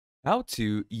How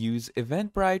to use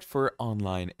Eventbrite for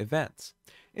online events.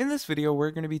 In this video, we're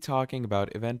going to be talking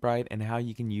about Eventbrite and how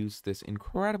you can use this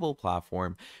incredible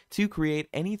platform to create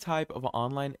any type of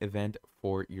online event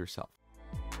for yourself.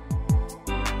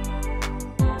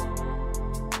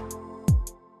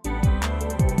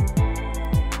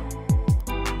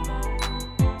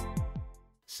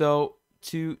 So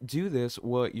to do this,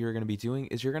 what you're going to be doing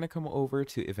is you're going to come over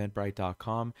to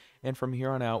eventbrite.com, and from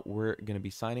here on out, we're going to be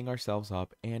signing ourselves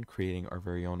up and creating our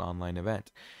very own online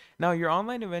event. Now, your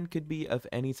online event could be of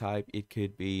any type. It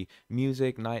could be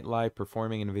music, nightlife,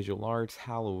 performing in visual arts,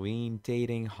 Halloween,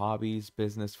 dating, hobbies,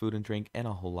 business, food and drink, and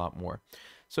a whole lot more.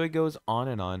 So it goes on,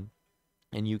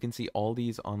 and you can see all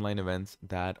these online events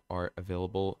that are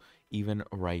available even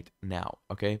right now,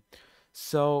 okay?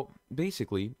 So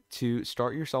basically, to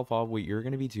start yourself off, what you're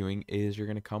going to be doing is you're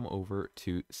going to come over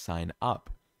to sign up.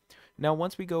 Now,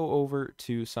 once we go over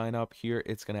to sign up here,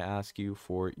 it's going to ask you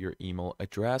for your email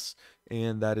address,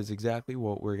 and that is exactly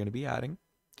what we're going to be adding.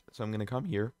 So I'm going to come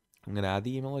here, I'm going to add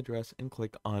the email address and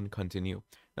click on continue.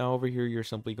 Now over here, you're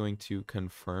simply going to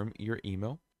confirm your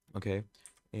email, okay?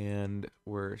 And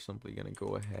we're simply going to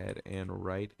go ahead and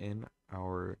write in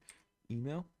our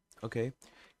email, okay?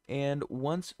 And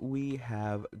once we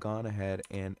have gone ahead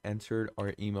and entered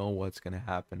our email, what's going to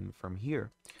happen from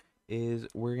here is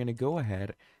we're going to go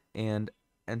ahead and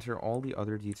enter all the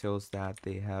other details that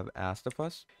they have asked of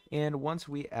us. And once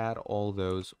we add all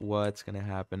those, what's going to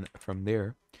happen from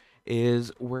there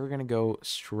is we're going to go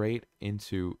straight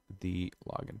into the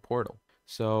login portal.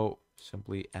 So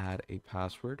simply add a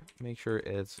password. Make sure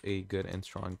it's a good and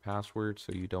strong password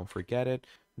so you don't forget it.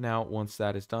 Now, once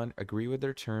that is done, agree with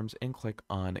their terms and click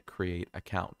on create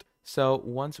account. So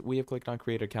once we have clicked on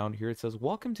create account, here it says,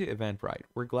 welcome to Eventbrite.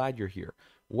 We're glad you're here.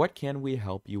 What can we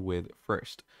help you with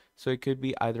first? So it could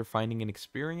be either finding an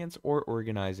experience or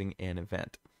organizing an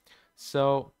event.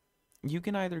 So you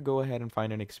can either go ahead and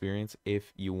find an experience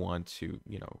if you want to,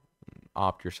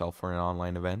 opt yourself for an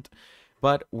online event.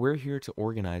 But we're here to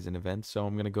organize an event, so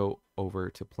I'm going to go over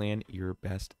to plan your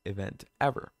best event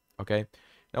ever, okay?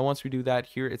 Now, once we do that,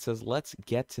 here it says, let's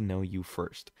get to know you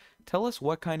first. Tell us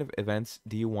what kind of events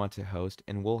do you want to host,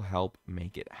 and we'll help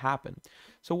make it happen.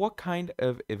 So what kind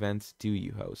of events do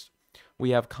you host?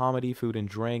 We have comedy, food and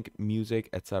drink, music,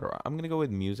 etc. I'm going to go with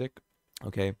music,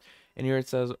 okay? And here it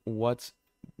says,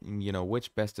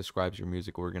 which best describes your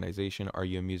music organization? Are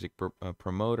you a music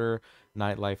promoter,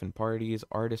 nightlife and parties,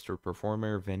 artist or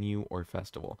performer, venue or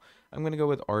festival? I'm going to go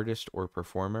with artist or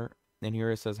performer. And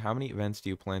here it says, how many events do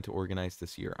you plan to organize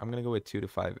this year? I'm going to go with 2 to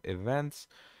 5 events.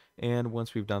 And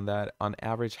once we've done that, on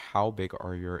average, how big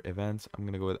are your events? I'm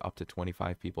going to go with up to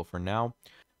 25 people for now.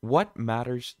 What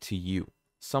matters to you?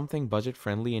 Something budget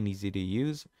friendly and easy to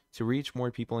use to reach more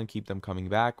people and keep them coming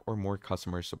back, or more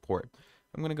customer support?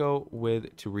 I'm going to go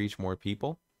with to reach more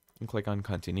people and click on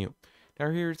continue.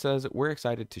 Now here it says, we're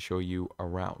excited to show you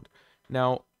around.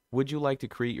 Now, would you like to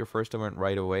create your first event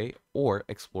right away or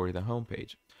explore the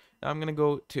homepage? Now I'm going to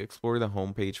go to explore the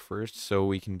homepage first so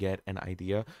we can get an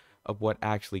idea of what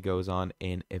actually goes on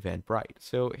in Eventbrite.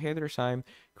 So hey there, Simon,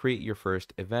 create your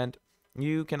first event.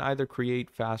 You can either create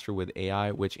faster with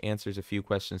AI, which answers a few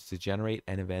questions to generate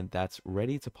an event that's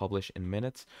ready to publish in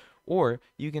minutes, or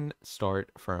you can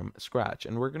start from scratch.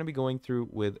 And we're going to be going through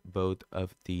with both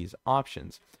of these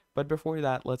options. But before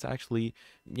that, let's actually,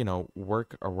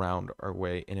 work around our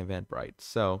way in Eventbrite.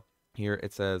 So here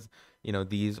it says,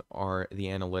 these are the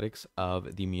analytics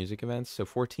of the music events. So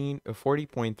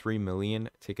 40.3 million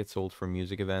tickets sold for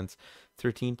music events,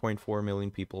 13.4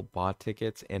 million people bought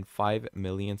tickets, and 5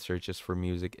 million searches for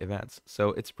music events. So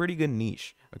it's pretty good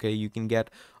niche. Okay, you can get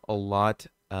a lot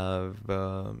of,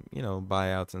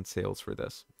 buyouts and sales for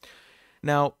this.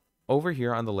 Now, over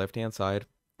here on the left-hand side,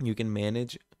 you can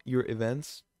manage your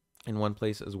events in one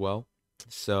place as well.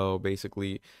 So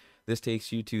basically, this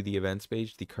takes you to the events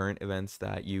page, the current events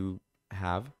that you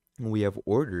have. We have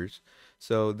orders.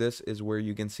 So this is where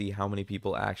you can see how many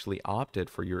people actually opted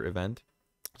for your event.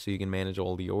 So you can manage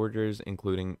all the orders,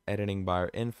 including editing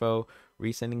buyer info,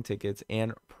 resending tickets,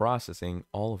 and processing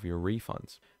all of your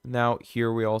refunds. Now,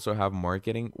 here we also have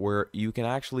marketing, where you can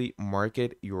actually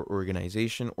market your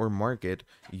organization or market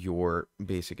your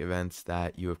basic events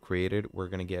that you have created. We're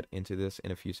going to get into this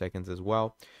in a few seconds as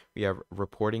well. We have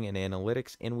reporting and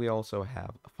analytics, and we also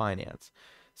have finance.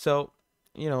 So,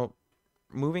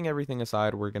 moving everything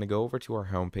aside, we're going to go over to our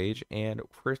homepage, and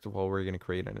first of all, we're going to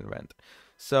create an event.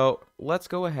 So let's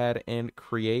go ahead and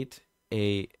create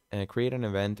an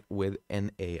event with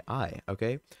an AI.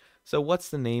 Okay, so what's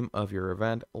the name of your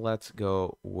event? Let's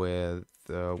go with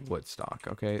Woodstock.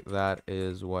 Okay, that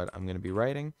is what I'm going to be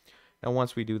writing. Now,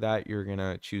 once we do that, you're going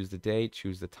to choose the date,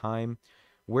 choose the time.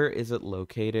 Where is it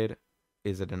located?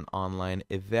 Is it an online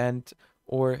event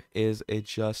or is it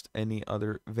just any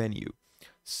other venue?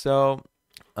 So,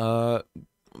 uh,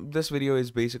 this video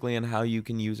is basically on how you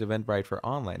can use Eventbrite for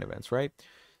online events, right?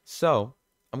 So,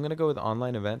 I'm gonna go with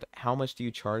online event. How much do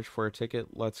you charge for a ticket?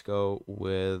 Let's go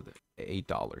with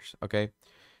 $8, okay?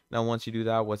 Now, once you do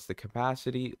that, what's the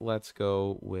capacity? Let's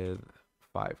go with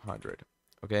 500,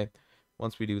 okay?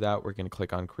 Once we do that, we're gonna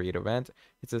click on create event.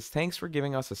 It says, thanks for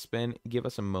giving us a spin. Give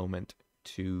us a moment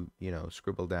to,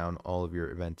 scribble down all of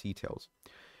your event details.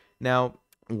 Now,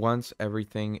 once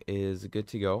everything is good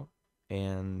to go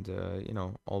and,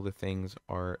 all the things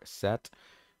are set,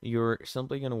 you're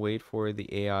simply going to wait for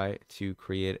the AI to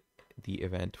create the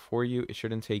event for you. It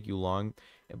shouldn't take you long,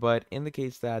 but in the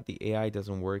case that the AI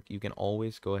doesn't work, you can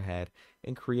always go ahead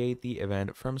and create the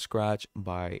event from scratch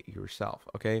by yourself,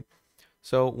 okay?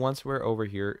 So once we're over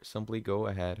here, simply go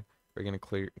ahead. We're going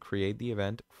to create the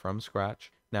event from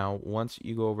scratch. Now, once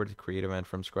you go over to create event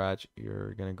from scratch,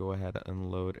 you're going to go ahead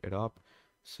and load it up.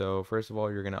 So first of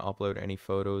all, you're going to upload any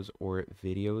photos or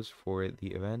videos for the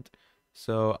event.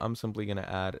 So I'm simply going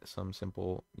to add some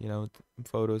simple,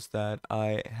 photos that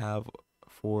I have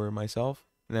for myself.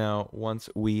 Now, once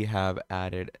we have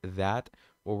added that,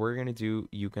 what we're going to do,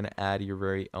 you can add your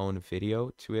very own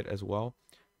video to it as well.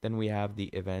 Then we have the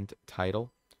event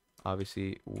title.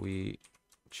 Obviously, we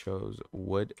chose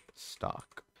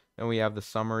Woodstock. Then we have the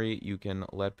summary. You can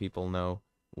let people know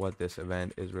what this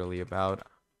event is really about.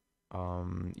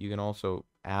 You can also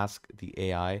ask the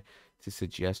AI to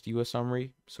suggest you a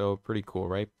summary. So pretty cool,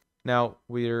 right? Now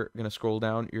we're going to scroll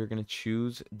down. You're going to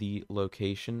choose the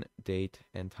location, date,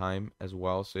 and time as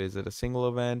well. So is it a single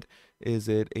event? Is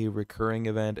it a recurring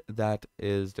event? That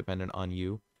is dependent on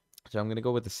you. So I'm going to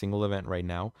go with the single event right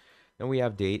now. Then we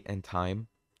have date and time.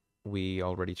 We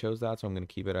already chose that, so I'm going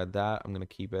to keep it at that. I'm going to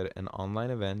keep it an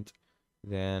online event.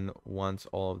 Then once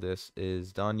all of this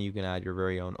is done, you can add your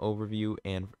very own overview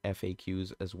and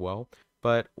FAQs as well.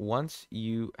 But once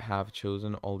you have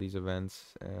chosen all these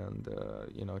events and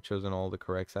chosen all the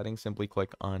correct settings, simply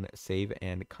click on save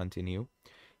and continue.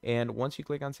 And once you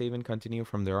click on save and continue,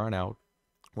 from there on out,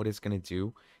 what it's going to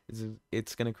do is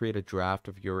it's going to create a draft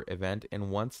of your event.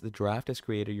 And once the draft is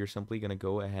created, you're simply going to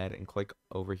go ahead and click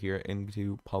over here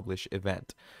into publish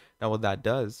event. Now, what that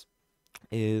does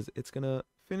is it's going to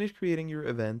finish creating your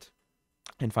event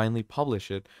and finally publish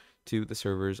it to the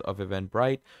servers of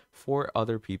Eventbrite for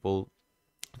other people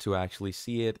to actually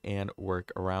see it and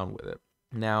work around with it.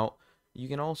 Now, you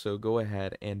can also go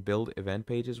ahead and build event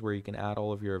pages where you can add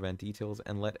all of your event details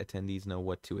and let attendees know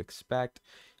what to expect.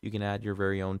 You can add your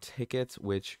very own tickets,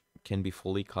 which can be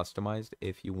fully customized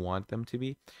if you want them to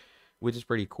be, which is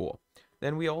pretty cool.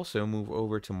 Then we also move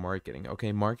over to marketing.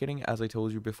 Okay, marketing, as I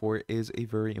told you before, is a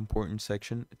very important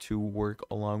section to work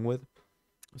along with.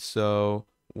 So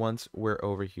once we're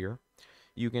over here,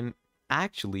 you can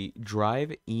actually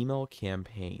drive email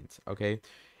campaigns, okay?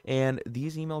 And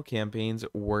these email campaigns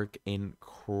work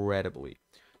incredibly.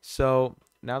 So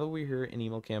now that we're here in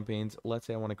email campaigns, let's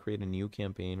say I want to create a new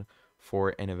campaign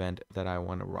for an event that I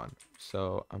want to run.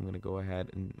 So I'm going to go ahead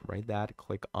and write that,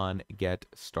 click on get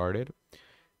started.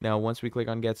 Now, once we click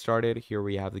on get started, here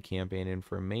we have the campaign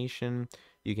information.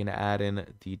 You can add in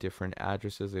the different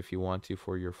addresses if you want to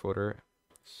for your footer.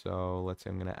 So let's say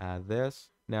I'm going to add this.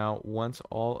 Now, once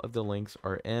all of the links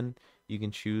are in, you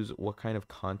can choose what kind of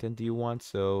content do you want.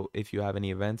 So if you have any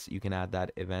events, you can add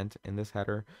that event in this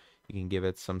header. You can give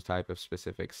it some type of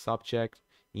specific subject,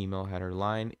 email header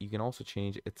line. You can also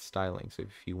change its styling. So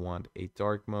if you want a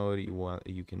dark mode,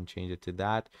 you can change it to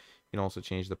that. You can also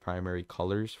change the primary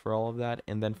colors for all of that.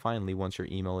 And then finally, once your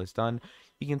email is done,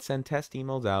 you can send test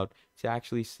emails out to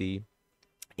actually see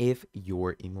if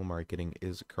your email marketing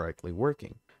is correctly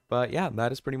working. But yeah,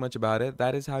 that is pretty much about it.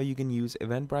 That is how you can use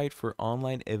Eventbrite for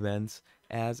online events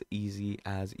as easy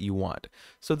as you want.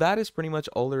 So that is pretty much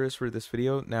all there is for this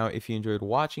video. Now, if you enjoyed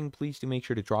watching, please do make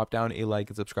sure to drop down a like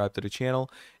and subscribe to the channel.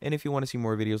 And if you want to see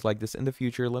more videos like this in the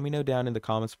future, let me know down in the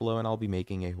comments below and I'll be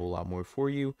making a whole lot more for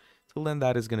you. Till then,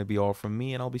 that is going to be all from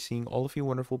me and I'll be seeing all of you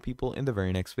wonderful people in the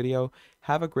very next video.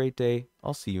 Have a great day.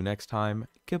 I'll see you next time.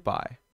 Goodbye.